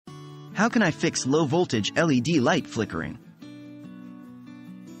How can I fix low-voltage LED light flickering?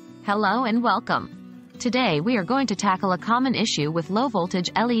 Hello and welcome. Today we are going to tackle a common issue with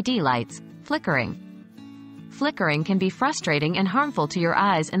low-voltage LED lights, flickering. Flickering can be frustrating and harmful to your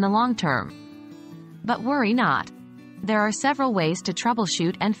eyes in the long term. But worry not. There are several ways to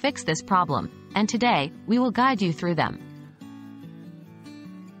troubleshoot and fix this problem, and today, we will guide you through them.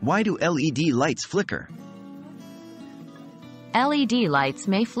 Why do LED lights flicker? LED lights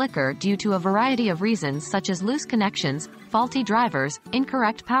may flicker due to a variety of reasons such as loose connections, faulty drivers,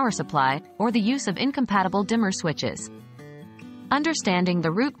 incorrect power supply, or the use of incompatible dimmer switches. Understanding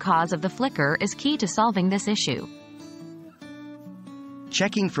the root cause of the flicker is key to solving this issue.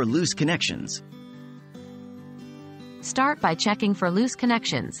 Checking for loose connections. Start by checking for loose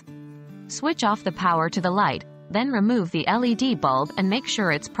connections. Switch off the power to the light, then remove the LED bulb and make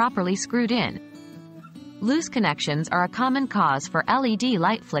sure it's properly screwed in. Loose connections are a common cause for LED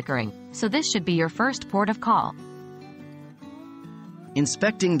light flickering, so this should be your first port of call.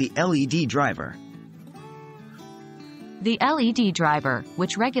 Inspecting the LED driver. The LED driver,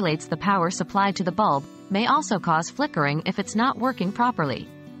 which regulates the power supply to the bulb, may also cause flickering if it's not working properly.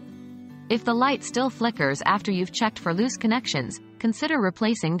 If the light still flickers after you've checked for loose connections, consider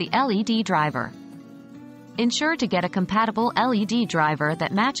replacing the LED driver. Ensure to get a compatible LED driver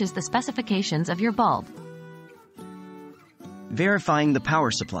that matches the specifications of your bulb. Verifying the power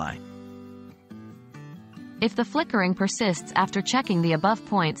supply. If the flickering persists after checking the above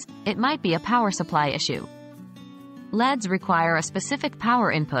points, it might be a power supply issue. LEDs require a specific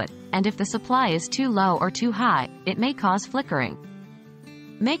power input, and if the supply is too low or too high, it may cause flickering.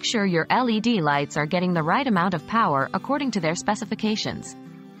 Make sure your LED lights are getting the right amount of power according to their specifications.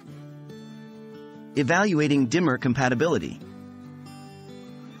 Evaluating dimmer compatibility.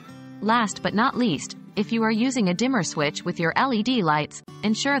 Last but not least, if you are using a dimmer switch with your LED lights,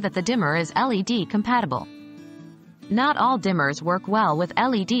 ensure that the dimmer is LED compatible. Not all dimmers work well with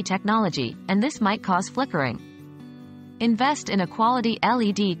LED technology, and this might cause flickering. Invest in a quality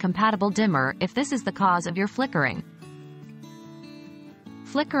LED compatible dimmer if this is the cause of your flickering.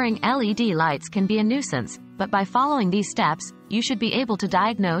 Flickering LED lights can be a nuisance, but by following these steps, you should be able to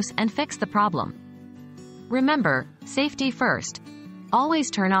diagnose and fix the problem. Remember, safety first.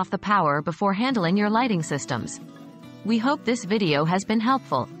 Always turn off the power before handling your lighting systems. We hope this video has been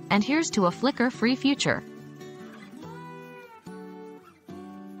helpful, and here's to a flicker-free future.